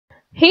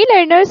Hey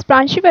learners,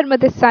 Pranshi Verma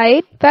this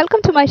side.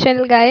 Welcome to my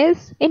channel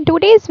guys. In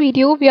today's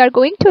video, we are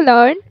going to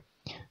learn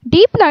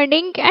deep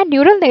learning and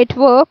neural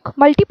network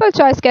multiple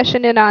choice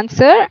question and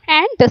answer,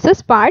 and this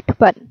is part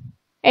 1.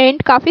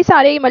 And काफी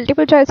सारे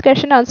multiple choice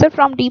question answer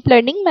from deep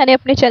learning मैंने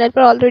अपने channel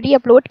पर already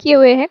upload किए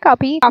हुए हैं.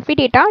 काफी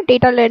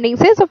data learning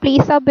से, सो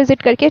प्लीज आप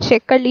विजिट करके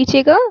चेक कर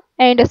लीजिएगा.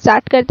 एंड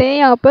स्टार्ट करते हैं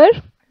यहाँ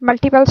पर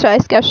multiple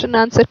choice question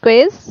answer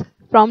quiz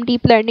from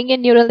deep learning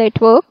and neural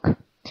network.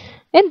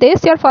 In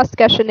this, your first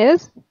question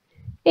is,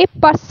 a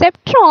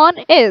perceptron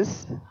is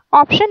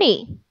option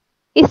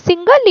A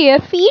single layer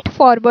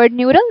feed-forward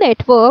neural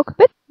network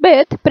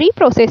with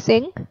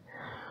pre-processing.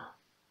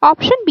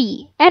 Option B,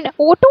 an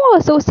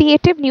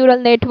auto-associative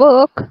neural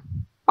network.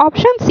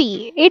 Option C,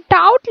 a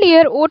taught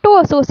layer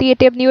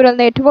auto-associative neural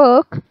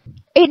network.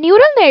 A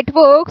neural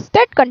network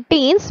that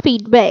contains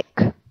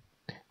feedback.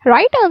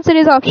 Right answer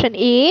is option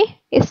A.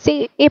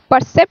 A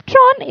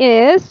perceptron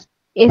is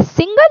a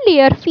single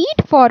layer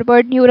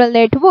feed-forward neural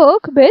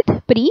network with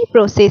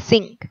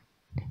pre-processing,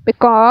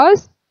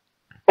 because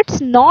it's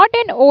not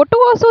an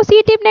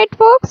auto-associative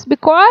network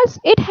because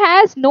it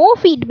has no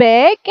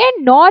feedback,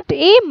 and not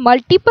a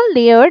multiple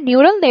layer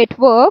neural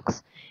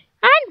networks,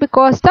 and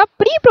because the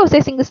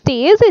pre-processing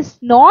stage is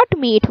not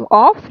made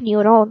of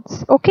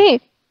neurons. Okay,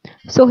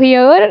 so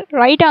here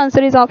right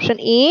answer is option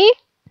A.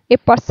 A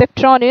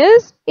perceptron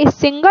is a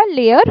single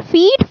layer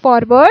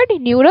feed-forward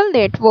neural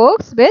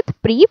networks with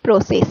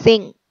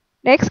pre-processing.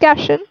 Next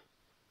question.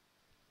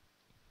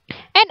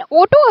 An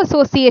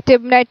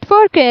auto-associative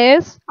network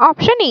is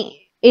option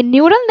A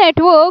neural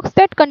networks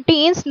that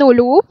contains no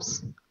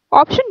loops.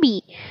 Option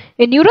B,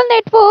 a neural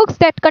networks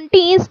that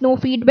contains no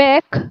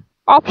feedback.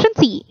 Option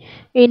C,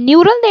 a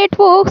neural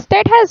networks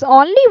that has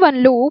only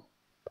one loop.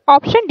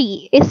 Option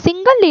D, a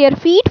single layer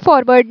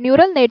feed-forward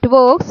neural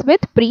networks with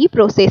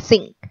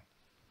pre-processing.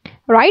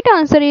 Right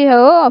answer here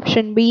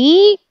option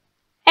B.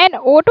 An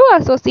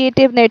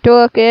auto-associative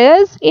network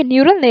is a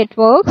neural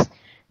networks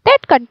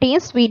that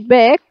contains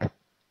feedback,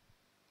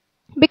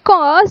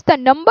 because the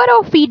number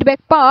of feedback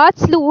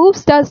paths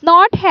loops does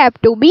not have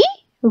to be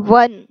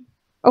 1.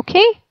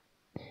 Okay.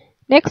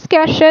 Next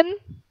question.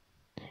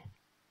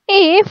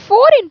 A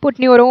 4-input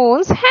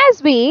neurons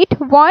has weight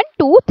 1,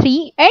 2,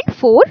 3 and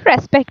 4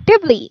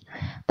 respectively.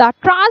 The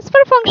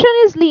transfer function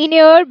is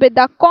linear with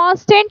the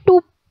constant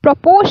 2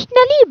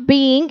 proportionally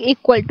being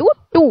equal to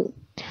 2.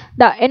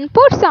 The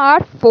inputs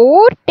are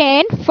 4,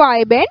 10,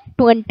 5 and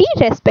 20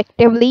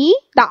 respectively.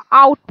 The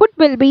output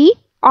will be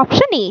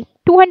option A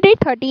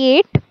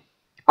 238,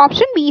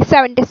 option B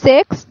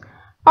 76,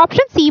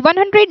 option C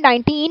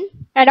 119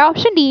 and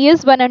option D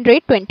is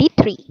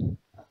 123.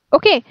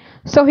 Okay,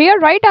 so here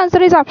right answer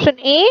is option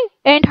A.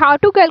 And how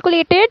to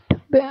calculate it?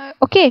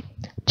 Okay,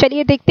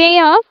 चलिए देखते हैं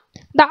यहाँ.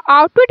 The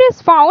output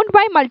is found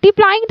by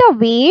multiplying the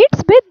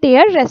weights with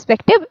their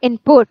respective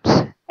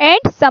inputs and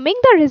summing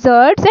the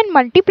results and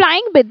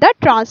multiplying with the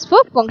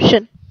transfer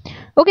function.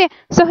 Okay,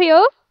 so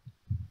here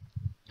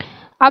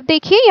आप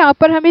देखिए यहाँ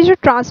पर हमें जो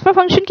ट्रांसफर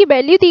फंक्शन की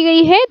वैल्यू दी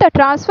गई है, the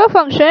transfer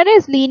function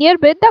is linear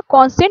with the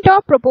constant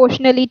of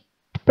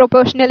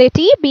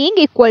proportionality being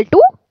equal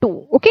to 2.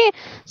 Okay,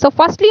 so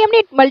firstly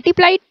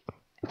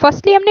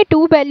हमने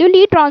 2 वैल्यू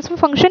ली ट्रांसफर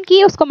फंक्शन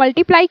की, उसको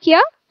मल्टीप्लाई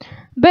किया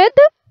विद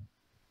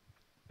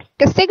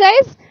किससे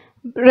guys?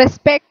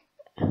 Respect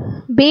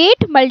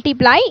weight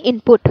multiply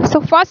input. So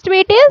first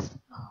wait is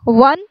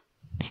 1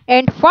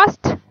 and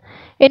first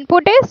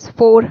input is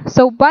 4.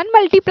 So 1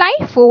 multiply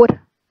 4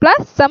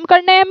 plus सम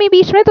करना है हमें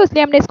बीच में, तो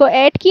इसलिए हमने इसको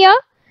ऐड किया.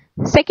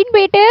 Second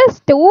wait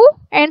is 2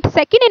 and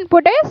second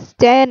input is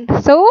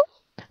 10. So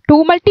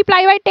 2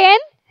 multiply by 10,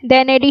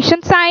 then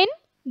addition sign,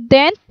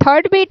 then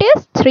third wait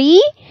is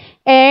 3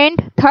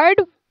 and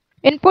third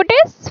input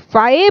is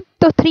 5.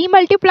 तो 3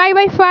 multiply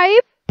by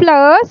 5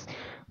 plus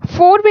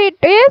 4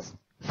 weight is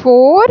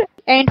 4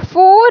 and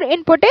 4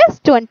 input is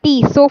 20.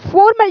 So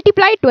 4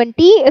 multiply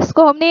 20,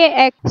 इसको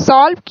हमने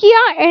solve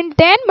किया and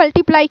then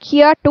multiply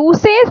किया 2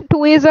 से.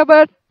 2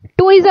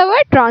 is our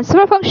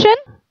transfer function,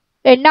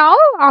 and now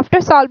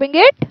after solving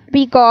it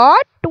we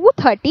got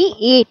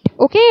 238.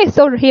 Okay,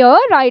 so here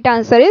right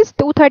answer is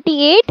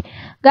 238.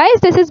 Guys,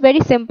 this is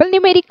very simple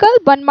numerical.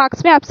 1 marks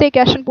में आपसे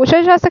question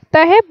पूछा जा सकता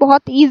है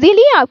बहुत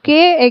इजीली आपके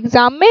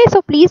एग्जाम में, so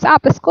प्लीज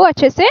आप इसको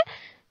अच्छे से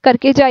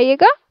करके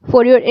जाइएगा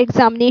for your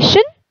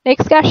examination.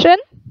 Next question.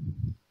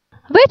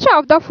 Which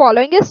of the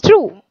following is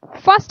true?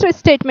 First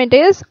statement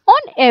is,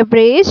 on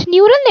average,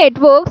 neural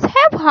networks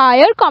have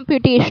higher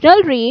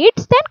computational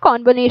rates than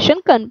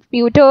convolution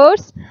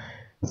computers.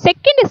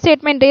 Second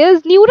statement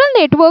is, neural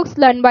networks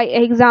learn by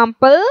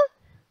example.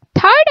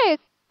 Third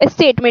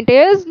statement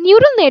is,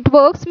 neural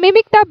networks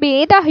mimic the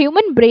way the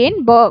human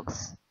brain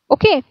works.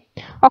 Okay,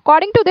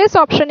 according to this,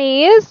 option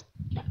A is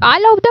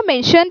all of the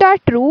mentioned are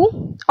true.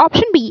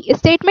 Option B,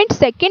 statement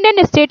second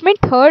and statement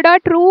third are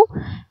true.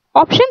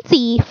 Option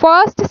C,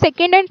 first,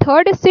 second and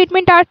third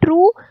statement are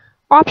true.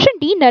 Option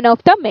D, none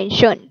of the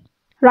mentioned.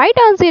 Right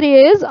answer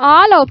is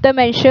all of the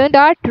mentioned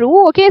are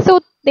true. Okay, so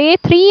they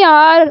 3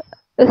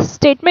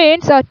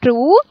 statements are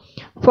true.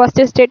 First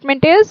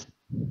statement is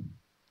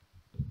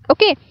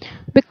Okay,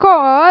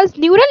 Because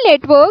neural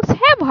networks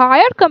have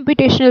higher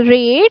computational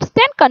rates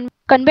than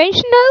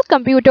conventional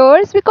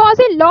computers, because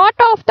a lot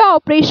of the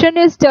operation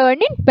is done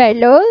in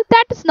parallel.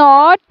 That is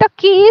not the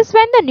case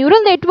when the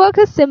neural network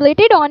is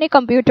simulated on a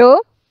computer.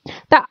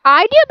 The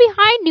idea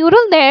behind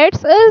neural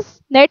networks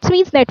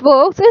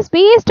is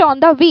based on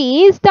the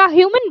ways the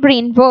human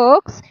brain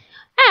works,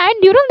 and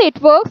neural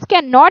networks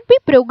cannot be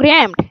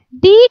programmed.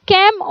 They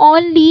can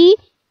only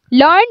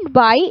learn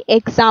by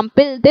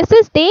example. This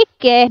is they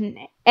can,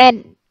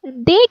 and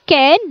they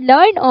can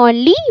learn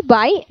only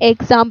by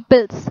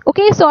examples.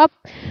 Okay, so आप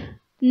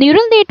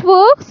neural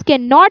networks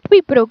can not be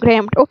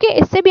programmed. Okay,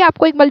 इससे भी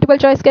आपको एक multiple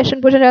choice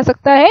question पूछा जा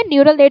सकता है.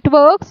 Neural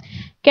networks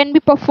can be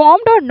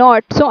performed और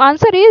not. So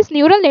answer is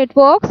neural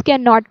networks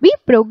can not be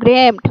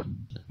programmed.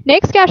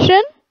 Next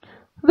question,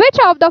 which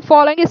of the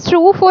following is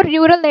true for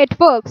neural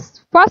networks?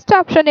 First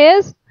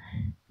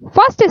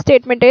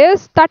statement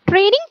is the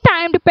training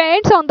time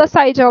depends on the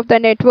size of the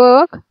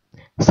network.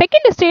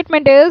 Second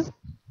statement is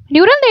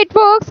neural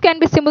networks can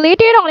be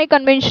simulated on a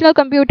conventional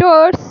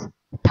computers.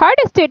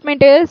 Third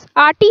statement is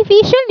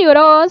artificial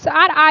neurons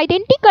are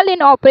identical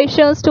in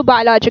operations to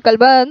biological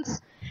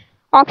ones.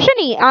 Option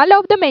A, all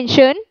of the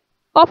mentioned.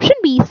 Option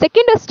B,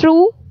 second is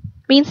true,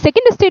 means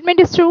second statement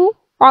is true.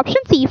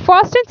 Option C,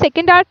 first and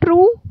second are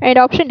true. And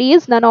option D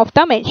is none of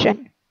the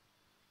mentioned.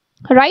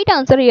 Right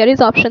answer here is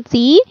option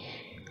C.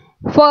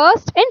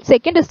 First and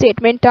second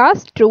statement are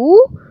true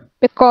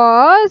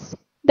because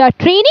the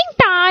training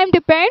time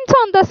depends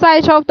on the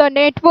size of the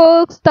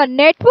networks. The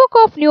network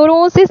of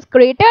neurons is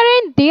greater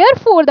and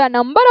therefore the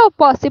number of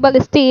possible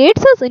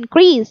states is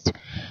increased.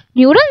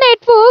 Neural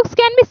networks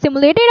can be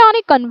simulated on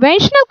a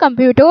conventional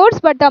computers,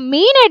 but the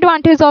main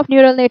advantage of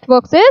neural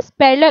networks is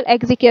parallel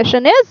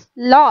execution is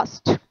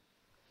lost.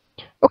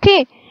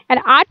 Okay, and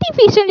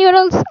artificial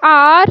neurons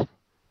are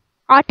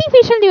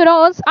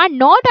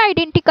not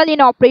identical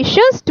in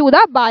operations to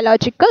the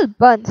biological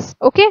ones.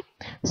 Okay,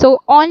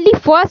 so only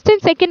first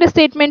and second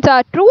statements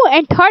are true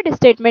and third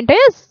statement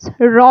is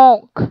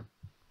wrong.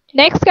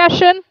 Next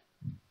question,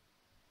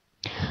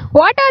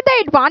 what are the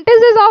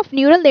advantages of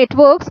neural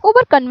networks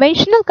over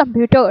conventional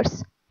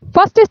computers?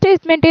 First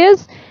statement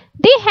is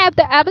they have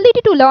the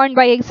ability to learn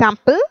by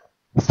example.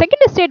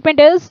 Second statement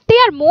is they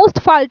are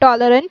most fault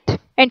tolerant.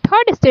 And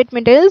third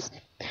statement is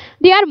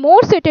they are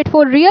more suited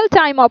for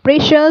real-time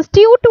operations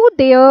due to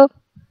their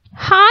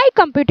high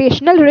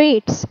computational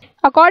rates.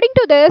 According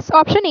to this,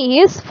 option A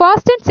is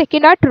first and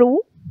second are true.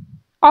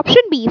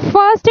 Option B,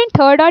 first and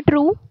third are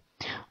true.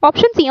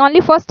 Option C,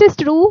 only first is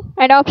true.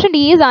 And option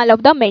D is all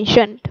of the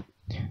mentioned.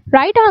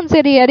 Right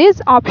answer here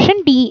is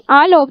option D,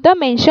 all of the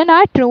mentioned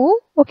are true.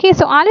 Okay,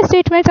 so all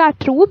statements are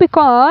true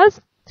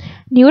because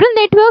neural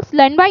networks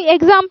learn by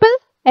example.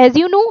 As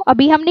you know,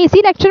 अभी हमने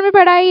इसी lecture में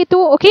पढ़ा है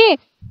तो okay.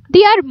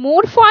 They are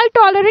more fault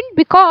tolerant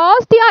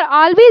because they are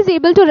always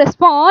able to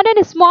respond and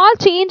a small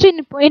change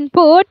in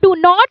input do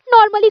not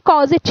normally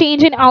cause a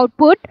change in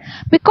output.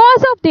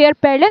 Because of their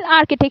parallel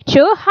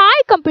architecture,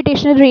 high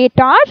computational rate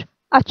are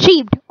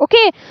achieved.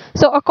 Okay,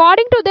 so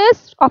according to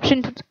this,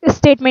 option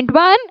statement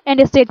 1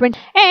 and statement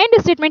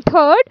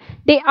third,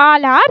 they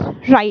all are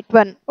right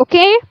one.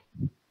 Okay,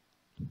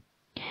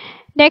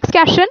 next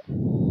question,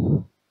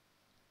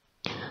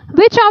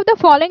 which of the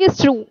following is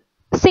true?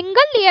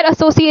 Single layer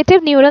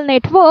associative neural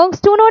networks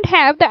do not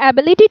have the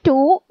ability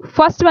to,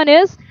 first one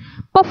is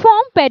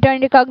perform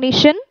pattern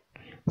recognition,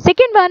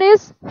 second one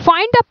is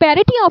find the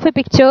parity of a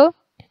picture,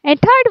 and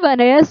third one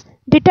is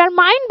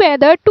determine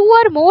whether two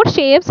or more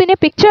shapes in a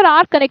picture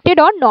are connected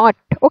or not.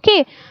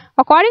 Okay,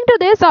 according to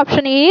this,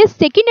 option A is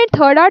second and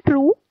third are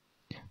true,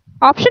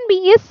 option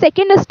B is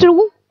second is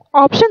true,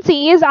 option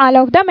C is all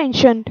of the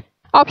mentioned,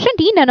 option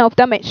D none of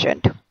the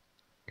mentioned.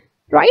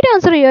 Right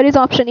answer here is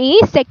option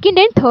A, second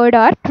and third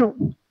are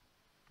true.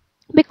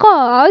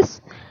 Because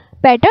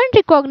pattern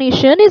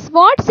recognition is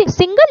what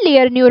single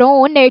layer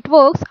neuron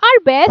networks are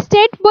best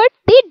at, but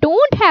they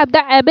don't have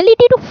the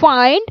ability to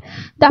find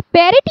the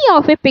parity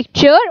of a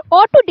picture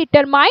or to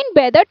determine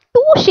whether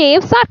two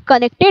shapes are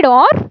connected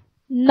or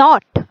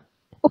not.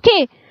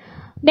 Okay,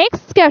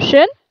 next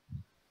question,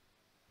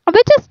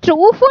 which is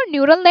true for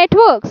neural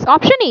networks?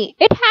 Option A,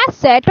 it has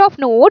set of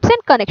nodes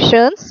and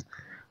connections.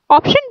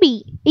 Option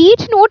B,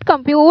 each node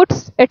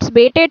computes its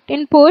weighted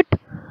input.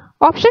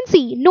 Option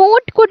C,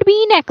 node could be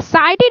in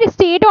excited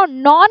state or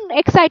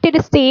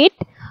non-excited state.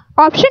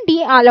 Option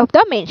D, all of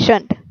the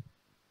mentioned.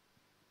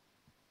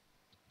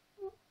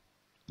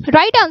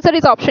 Right answer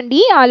is option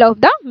D, all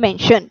of the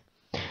mentioned.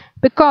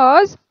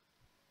 Because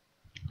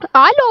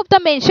all of the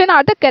mentioned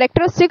are the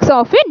characteristics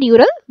of a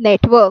neural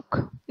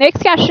network.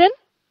 Next question,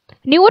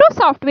 Neuro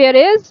software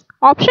is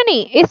option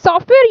A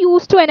software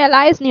used to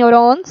analyze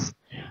neurons.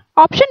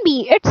 Option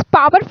B, it's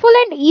powerful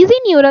and easy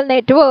neural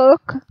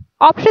network.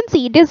 Option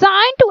C,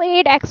 designed to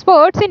aid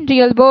experts in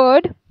real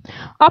world.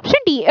 Option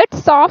D,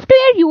 it's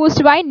software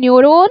used by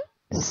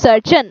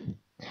Neurosurgeon.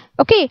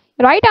 Okay,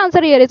 right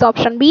answer here is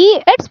option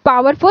B, it's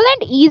powerful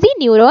and easy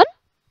neural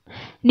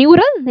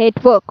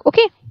network.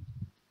 Okay,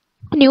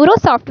 Neuro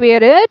software,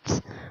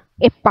 it's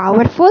a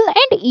powerful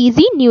and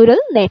easy neural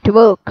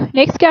network.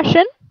 Next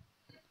question.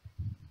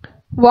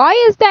 Why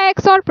is the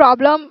XOR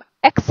problem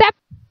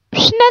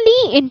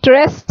exceptionally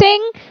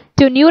interesting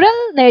to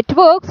neural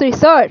networks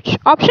research?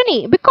 Option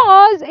A,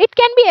 because it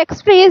can be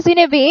expressed in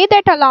a way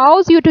that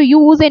allows you to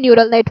use a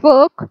neural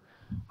network.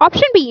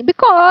 Option B,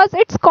 because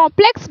it's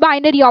complex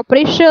binary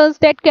operations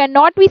that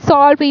cannot be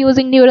solved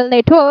using neural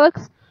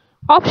networks.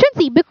 Option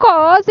C,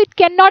 because it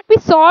cannot be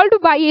solved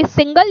by a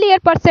single layer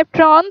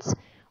perceptrons.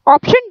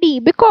 Option D,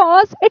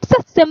 because it's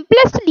the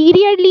simplest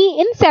linearly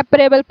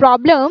inseparable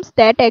problems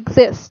that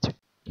exist.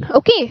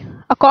 Okay,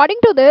 according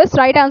to this,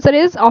 right answer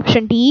is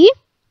option D.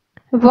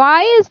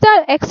 Why is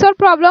the XOR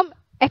problem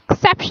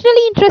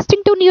exceptionally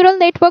interesting to neural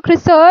network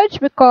research?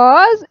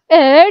 Because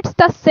it's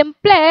the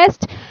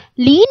simplest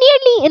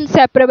linearly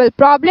inseparable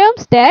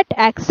problems that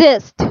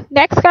exist.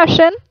 Next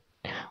question.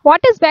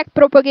 What is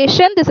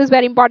backpropagation? This is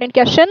very important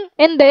question.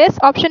 In this,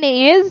 option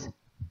A is,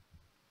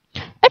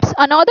 it's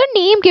another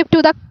name given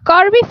to the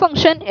curvy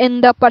function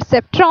in the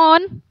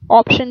perceptron.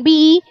 Option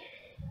B,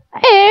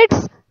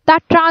 it's the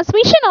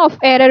transmission of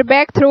error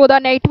back through the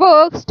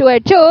networks to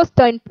adjust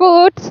the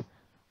inputs.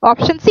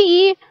 Option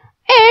C,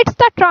 it's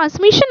the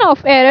transmission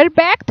of error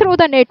back through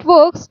the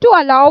networks to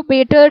allow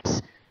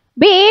baits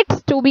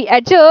to be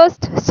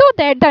adjusted so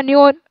that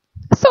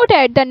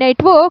the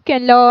network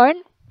can learn.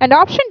 And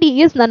option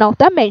D is none of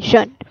the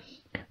mentioned.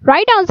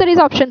 Right answer is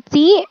option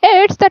C.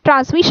 It's the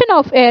transmission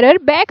of error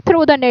back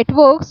through the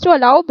networks to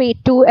allow bait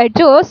to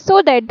adjust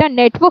so that the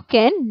network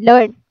can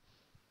learn.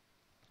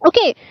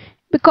 Okay,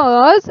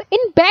 because in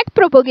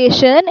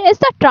backpropagation is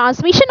the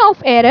transmission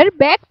of error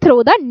back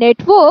through the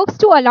networks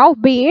to allow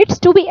baits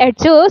to be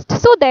adjusted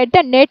so that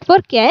the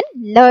network can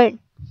learn.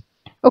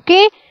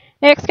 Okay,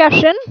 next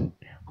question.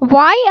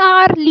 Why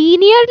are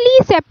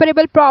linearly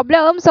separable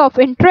problems of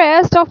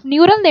interest of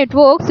neural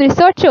networks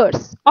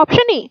researchers?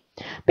 Option A,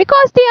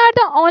 because they are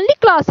the only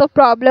class of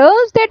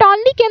problems that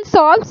only can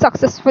solve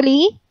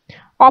successfully.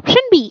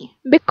 Option B,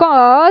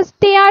 because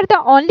they are the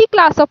only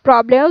class of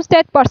problems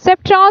that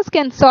perceptrons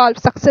can solve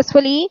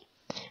successfully.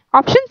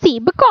 Option C,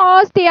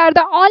 because they are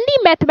the only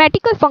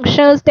mathematical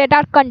functions that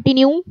are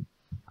continue.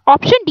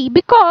 Option D,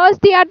 because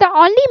they are the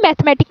only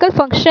mathematical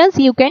functions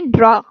you can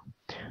draw.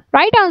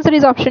 Right answer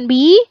is option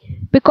B,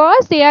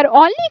 because they are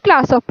only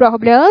class of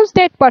problems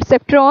that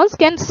perceptrons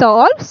can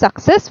solve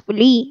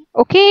successfully.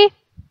 Okay.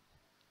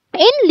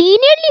 In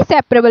linearly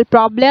separable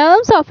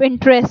problems of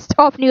interest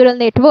of neural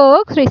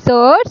networks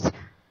research,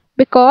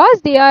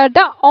 because they are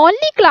the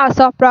only class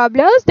of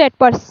problems that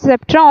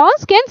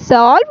perceptrons can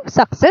solve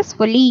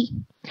successfully.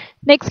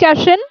 Next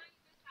question.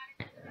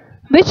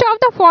 Which of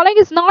the following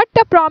is not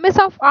the promise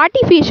of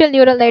artificial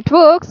neural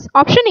networks?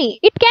 Option A,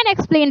 it can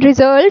explain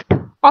result.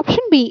 Option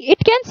B, it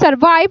can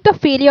survive the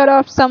failure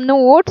of some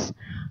nodes.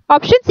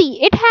 Option C,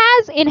 it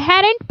has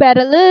inherent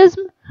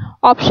parallelism.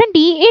 Option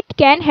D, it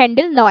can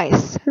handle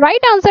noise. Right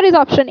answer is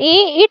option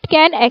A, it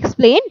can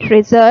explain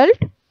result.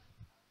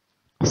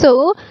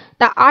 So,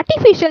 the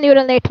artificial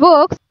neural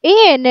networks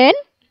ANN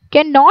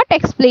cannot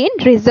explain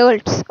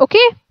results.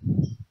 Okay.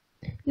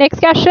 Next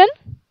question.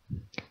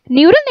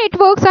 Neural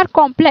networks are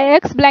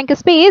complex blank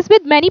space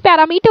with many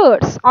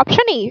parameters.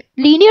 Option A,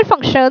 linear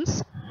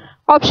functions.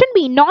 Option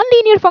B,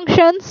 non-linear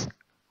functions.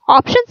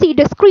 Option C,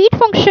 discrete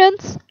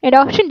functions. And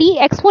option D,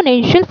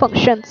 exponential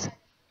functions.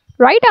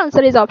 Right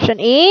answer is option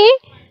A.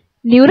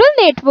 Neural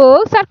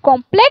networks are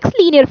complex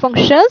linear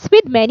functions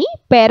with many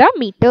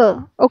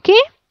parameters. Okay.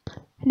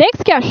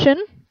 Next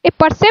question. A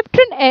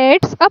perceptron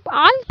adds up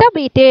all the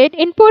weighted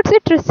inputs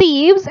it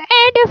receives,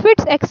 and if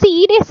it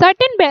exceeds a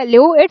certain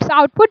value, its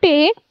output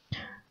a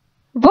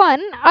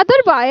 1,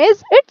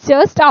 otherwise it's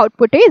just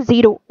output a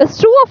 0. Is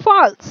true or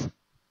false?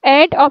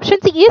 And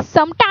option C is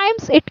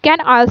sometimes it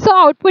can also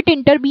output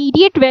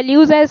intermediate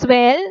values as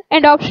well,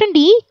 and option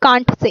D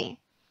can't say.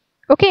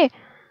 Okay,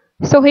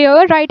 so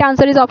here right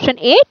answer is option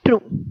A,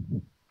 true.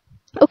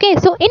 Okay,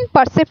 so in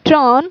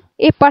perceptron,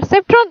 a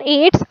perceptron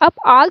adds up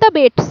all the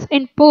bits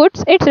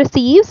inputs it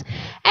receives,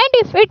 and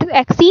if it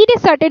exceeds a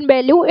certain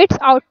value, its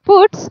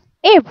outputs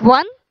a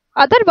 1,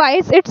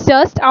 otherwise it's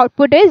just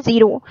output a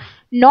 0.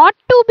 Not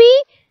to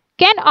be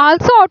can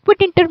also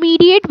output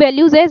intermediate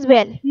values as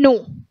well.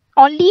 No,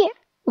 only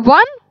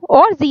 1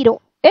 or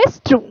 0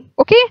 is true.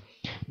 Okay,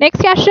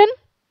 next question.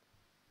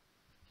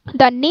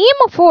 The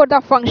name for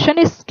the function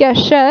is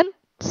question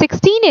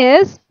 16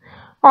 is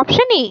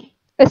option A,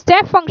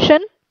 step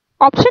function.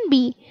 Option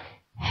B,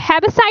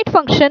 Heaviside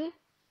function.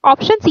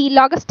 Option C,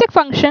 logistic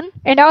function.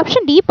 And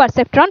option D,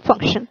 perceptron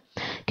function.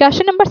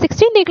 Question number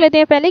 16 देख लेते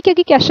हैं पहले,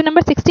 क्योंकि question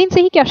number 16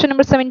 से ही question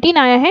number 17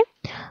 आया है.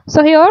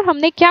 So here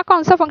हमने क्या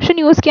कौन सा फंक्शन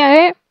यूज किया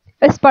है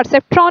इस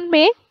परसेप्ट्रॉन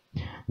में,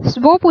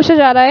 वो पूछा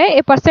जा रहा है.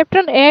 ए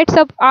perceptron adds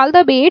up all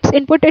the bits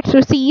input it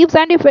receives,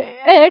 and if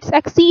it's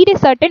exceed a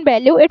certain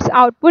value it's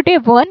output A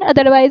 1,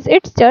 otherwise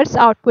it's just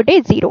output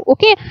A 0.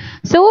 Okay,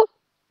 सो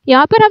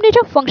यहाँ पर हमने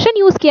जो फंक्शन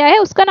यूज किया है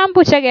उसका नाम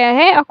पूछा गया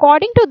है.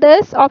 According to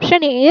this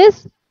option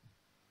is,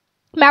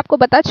 मैं आपको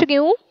बता चुकी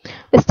हूँ,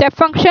 step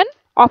function.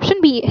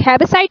 Option B,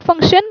 Heaviside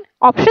function.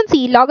 Option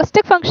C,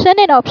 logistic function,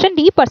 and option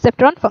D,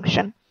 perceptron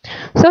function.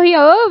 So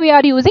here we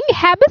are using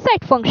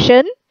Heaviside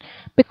function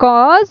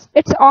because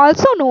it's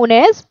also known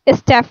as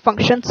step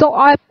function. So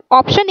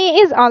option A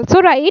is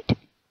also right.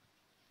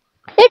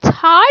 It's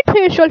hard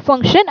threshold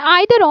function,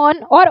 either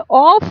on or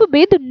off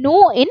with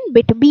no in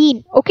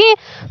between. Okay,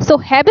 so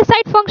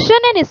Heaviside function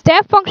and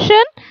step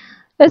function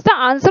is the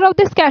answer of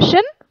this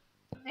question.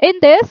 In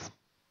this,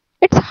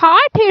 it's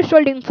hard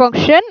thresholding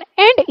function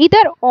and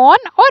either on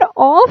or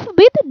off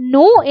with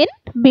no in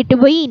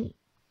between.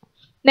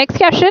 Next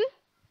question.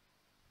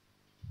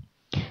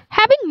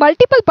 Having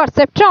multiple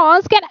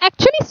perceptrons can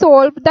actually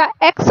solve the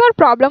XOR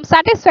problem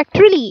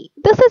satisfactorily.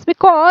 This is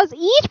because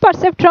each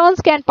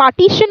perceptrons can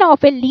partition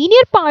off a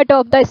linear part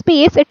of the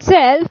space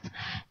itself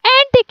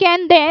and they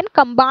can then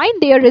combine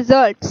their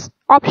results.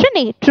 Option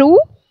A, true.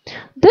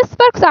 This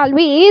works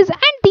always,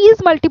 and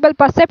these multiple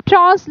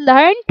perceptrons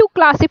learn to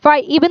classify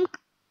even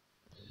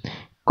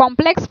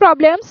complex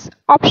problems.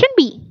 Option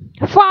B,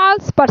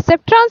 false.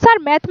 Perceptrons are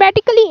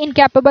mathematically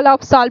incapable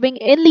of solving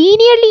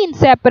linearly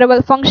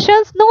inseparable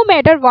functions no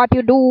matter what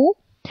you do.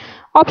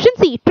 Option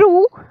C,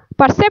 true.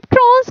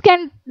 Perceptrons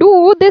can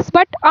do this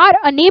but are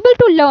unable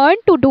to learn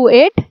to do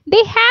it.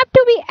 They have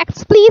to be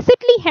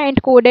explicitly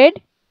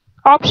hand-coded.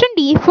 Option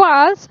D,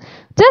 false.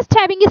 Just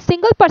having a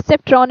single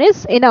perceptron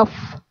is enough.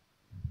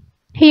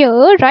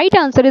 Here, right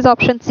answer is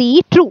option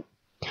C, true.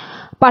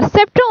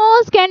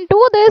 Perceptrons can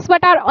do this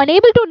but are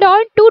unable to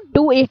learn to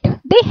do it.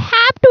 They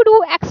have to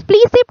do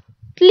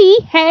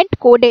explicitly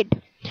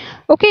hand-coded.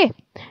 Okay,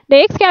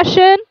 next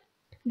question.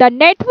 The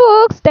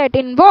networks that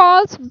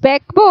involves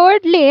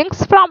backward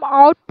links from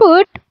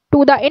output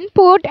to the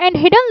input and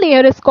hidden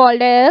layer is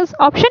called as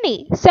option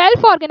A,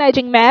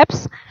 self-organizing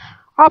maps.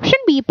 Option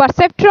B,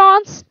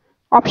 perceptrons.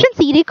 Option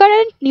C,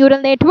 recurrent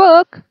neural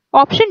network.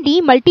 Option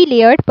D,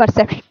 multi-layered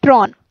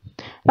perceptron.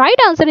 Right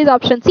answer is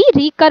option C,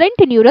 recurrent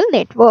neural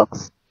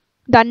networks.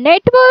 The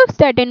networks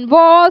that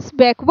involves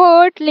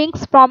backward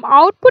links from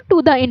output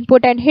to the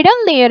input and hidden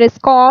layer is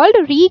called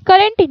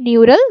recurrent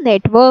neural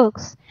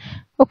networks.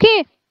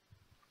 Okay,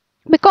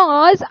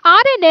 because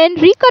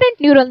RNN, recurrent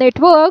neural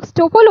networks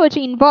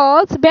topology,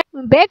 involves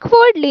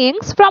backward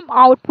links from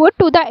output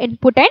to the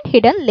input and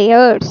hidden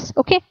layers.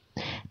 Okay,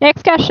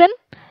 next question.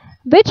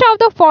 Which of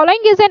the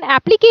following is an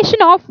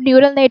application of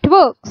neural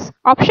networks?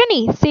 Option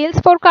A, sales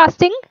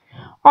forecasting.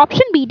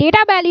 Option B,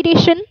 data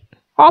validation.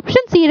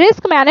 Option C,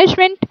 risk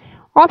management.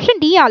 Option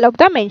D, all of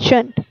the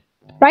mentioned.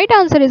 Right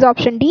answer is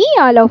option D,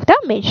 all of the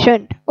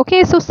mentioned.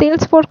 Okay, so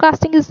sales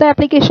forecasting is the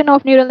application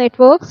of neural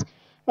networks,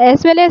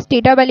 as well as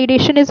data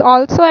validation is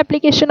also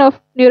application of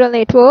neural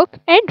network,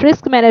 and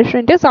risk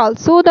management is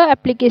also the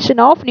application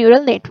of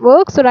neural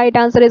network. So right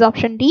answer is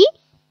option D,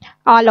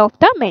 all of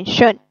the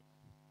mentioned.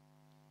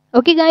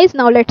 Okay guys,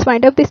 now let's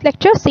wind up this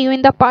lecture. See you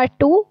in the part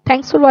 2.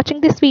 Thanks for watching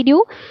this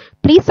video.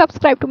 Please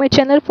subscribe to my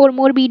channel for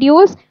more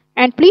videos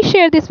and please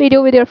share this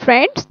video with your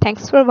friends.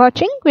 Thanks for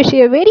watching. Wish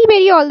you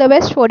very all the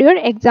best for your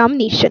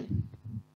examination.